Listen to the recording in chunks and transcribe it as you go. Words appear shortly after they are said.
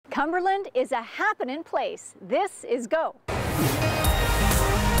Cumberland is a happening place. This is Go.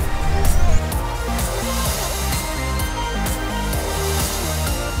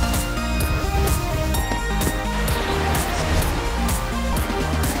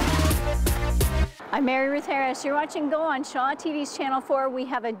 I'm Ruth Harris. You're watching Go on Shaw TV's Channel 4. We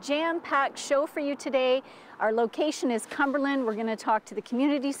have a jam-packed show for you today. Our location is Cumberland. We're going to talk to the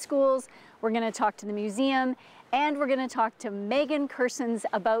community schools, we're going to talk to the museum, and we're going to talk to Megan Kersons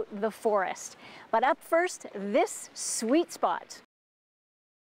about the forest. But up first, this sweet spot.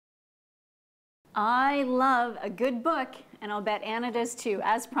 I love a good book, and I'll bet Anna does too.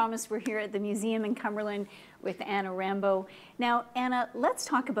 As promised, we're here at the museum in Cumberland with Anna Rambo. Now, Anna, let's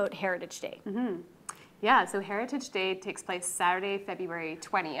talk about Heritage Day. Yeah, so Heritage Day takes place Saturday, February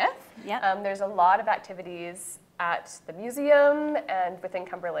 20th. Yep. There's a lot of activities at the museum and within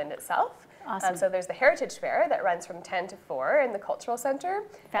Cumberland itself. Awesome. So there's the Heritage Fair that runs from 10 to 4 in the Cultural Center.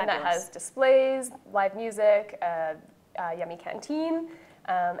 Fabulous. And that has displays, live music, a yummy canteen.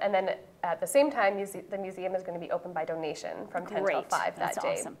 And then at the same time, the museum is going to be open by donation from 10 till 5 that That's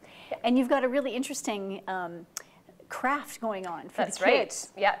day. Awesome. Yeah. And you've got a really interesting craft going on for That's the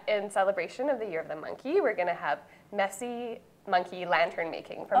kids. right. Yeah, in celebration of the Year of the Monkey, we're going to have messy monkey lantern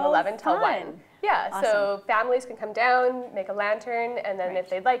making from 11 till 1. Yeah, Awesome. So families can come down, make a lantern, and then if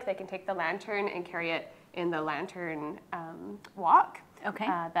they'd like, they can take the lantern and carry it in the lantern walk. Okay.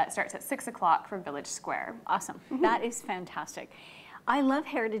 That starts at 6 o'clock from Village Square. Awesome. That is fantastic. I love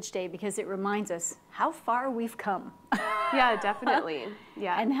Heritage Day because it reminds us how far we've come. Yeah, definitely.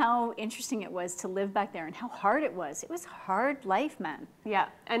 Yeah. And how interesting it was to live back there and how hard it was. It was hard life, man. Yeah,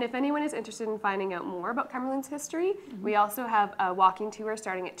 and if anyone is interested in finding out more about Cumberland's history, we also have a walking tour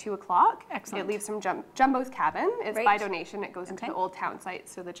starting at 2 o'clock. Excellent. It leaves from Jumbo's Cabin. It's Great. by donation. It goes into the old town site,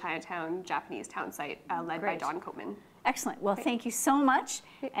 so the Chinatown Japanese town site led by Don Coatman. Excellent. Well, thank you so much.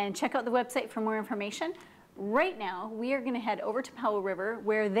 And check out the website for more information. Right now, we are going to head over to Powell River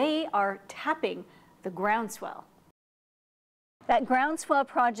where they are tapping the groundswell. That groundswell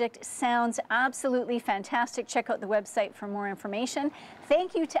project sounds absolutely fantastic. Check out the website for more information.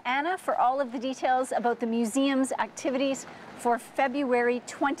 Thank you to Anna for all of the details about the museum's activities for February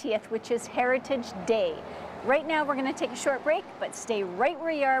 20th, which is Heritage Day. Right now, we're going to take a short break, but stay right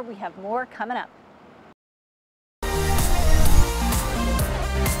where you are. We have more coming up.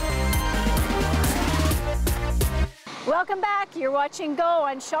 Welcome back. You're watching Go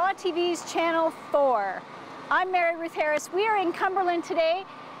on Shaw TV's Channel 4. I'm Ruth Harris. We are in Cumberland today,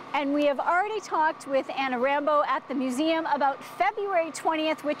 and we have already talked with Anna Rambo at the museum about February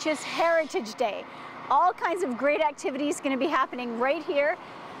 20th, which is Heritage Day. All kinds of great activities going to be happening right here.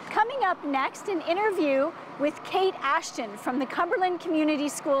 Coming up next, an interview with Kate Ashton from the Cumberland Community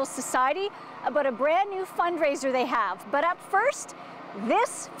Schools Society about a brand new fundraiser they have. But up first,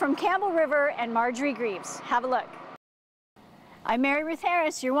 this from Campbell River and Marjorie Greaves. Have a look. I'm Ruth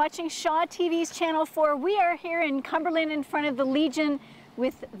Harris. You're watching Shaw TV's Channel 4. We are here in Cumberland in front of the Legion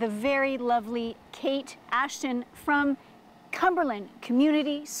with the very lovely Kate Ashton from Cumberland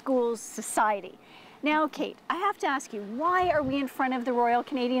Community Schools Society. Now, Kate, I have to ask you, why are we in front of the Royal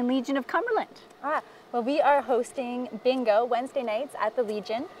Canadian Legion of Cumberland? Well, we are hosting bingo Wednesday nights at the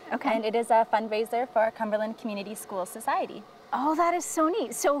Legion, and it is a fundraiser for Cumberland Community Schools Society. Oh, that is so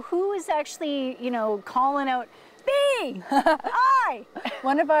neat. So who is actually, calling out, me, I?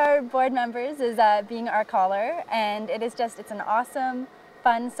 One of our board members is being our caller, and it's an awesome,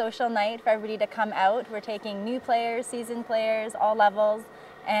 fun social night for everybody to come out. We're taking new players, seasoned players, all levels,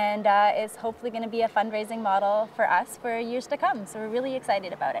 and it's hopefully going to be a fundraising model for us for years to come. So we're really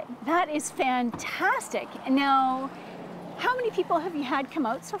excited about it. That is fantastic. Now, how many people have you had come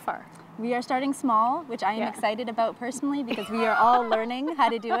out so far? We are starting small, which I am excited about personally because we are all learning how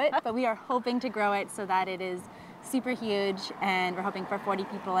to do it, but we are hoping to grow it so that it is super huge, and we're hoping for 40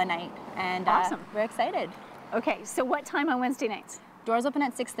 people a night, and awesome. We're excited. Okay, so what time on Wednesday nights? Doors open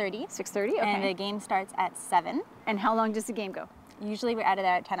at 6:30. 6:30, okay. And the game starts at 7. And how long does the game go? Usually we're out of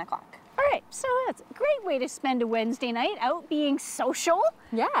there at 10 o'clock. All right, so that's a great way to spend a Wednesday night, out being social.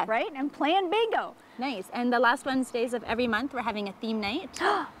 Yeah. Right, and playing bingo. Nice, and the last Wednesdays of every month we're having a theme night.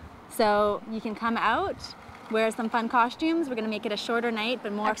 So you can come out, wear some fun costumes. We're going to make it a shorter night,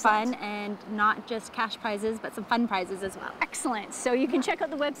 but more fun, and not just cash prizes, but some fun prizes as well. Excellent. So you can check out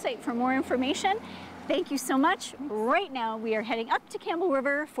the website for more information. Thank you so much. Right now, we are heading up to Campbell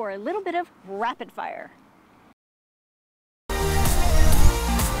River for a little bit of rapid fire.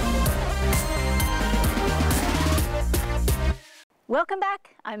 Welcome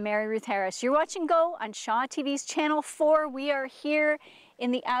back. I'm Ruth Harris. You're watching Go on Shaw TV's Channel 4. We are here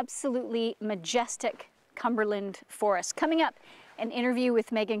in the absolutely majestic Cumberland Forest. Coming up, an interview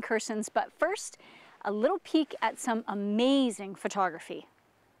with Megan Kersons, but first, a little peek at some amazing photography.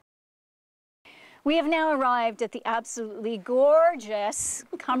 We have now arrived at the absolutely gorgeous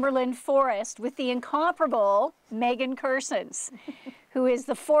Cumberland Forest with the incomparable Megan Kersons, who is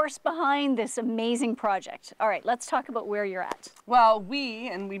the force behind this amazing project. All right, let's talk about where you're at. Well,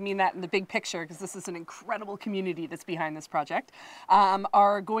 and we mean that in the big picture because this is an incredible community that's behind this project,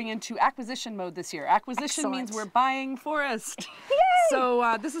 are going into acquisition mode this year. Acquisition Excellent. means we're buying forest. Yay!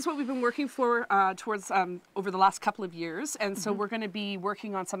 So this is what we've been working for towards over the last couple of years. And so we're going to be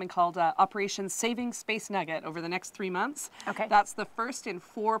working on something called Operation Saving Space Nugget over the next 3 months. Okay. That's the first in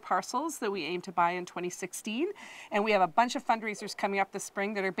 4 parcels that we aim to buy in 2016. And we have a bunch of fundraisers coming up this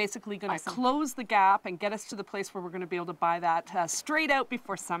spring that are basically going to close the gap and get us to the place where we're going to be able to buy that straight out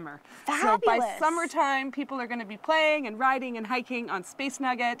before summer. Fabulous. So by summertime, people are going to be playing and riding and hiking on Space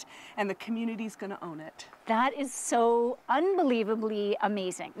Nugget, and the community's going to own it. That is so unbelievably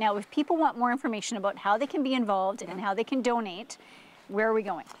amazing. Now, if people want more information about how they can be involved and how they can donate, where are we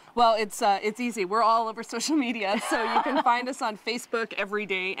going? Well, it's easy. We're all over social media, so you can find us on Facebook every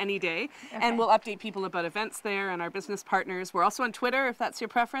day, any day, and we'll update people about events there and our business partners. We're also on Twitter, if that's your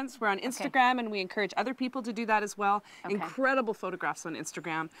preference. We're on Instagram, and we encourage other people to do that as well. Incredible photographs on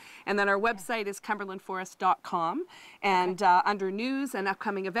Instagram. And then our website is cumberlandforest.com, and under news and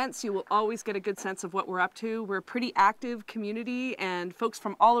upcoming events, you will always get a good sense of what we're up to. We're a pretty active community, and folks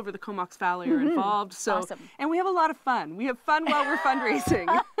from all over the Comox Valley are involved. So, and we have a lot of fun. We have fun while we're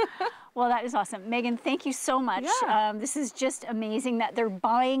fundraising. Well, that is awesome. Megan, thank you so much. Yeah. This is just amazing that they're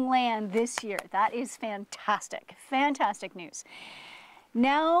buying land this year. That is fantastic. Fantastic news.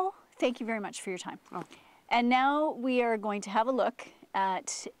 Now, thank you very much for your time. Oh. And now we are going to have a look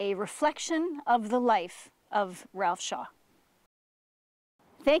at a reflection of the life of Ralph Shaw.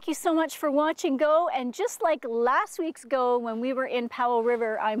 Thank you so much for watching Go. And just like last week's Go when we were in Powell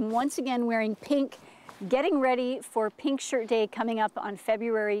River, I'm once again wearing pink, getting ready for Pink Shirt Day coming up on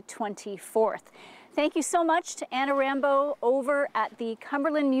February 24th. Thank you so much to Anna Rambo over at the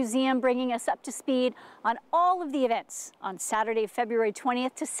Cumberland Museum bringing us up to speed on all of the events on Saturday, February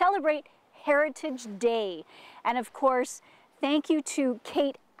 20th to celebrate Heritage Day. And of course, thank you to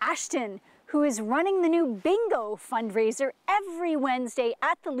Kate Ashton, who is running the new bingo fundraiser every Wednesday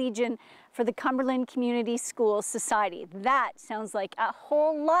at the Legion for the Cumberland Schools Society. That sounds like a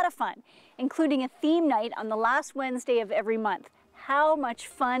whole lot of fun, including a theme night on the last Wednesday of every month. How much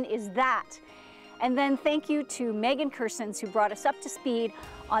fun is that? And then thank you to Megan Kersons, who brought us up to speed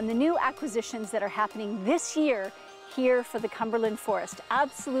on the new acquisitions that are happening this year here for the Cumberland Forest.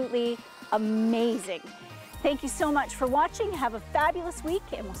 Absolutely amazing. Thank you so much for watching. Have a fabulous week,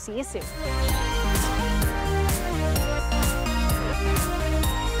 and we'll see you soon.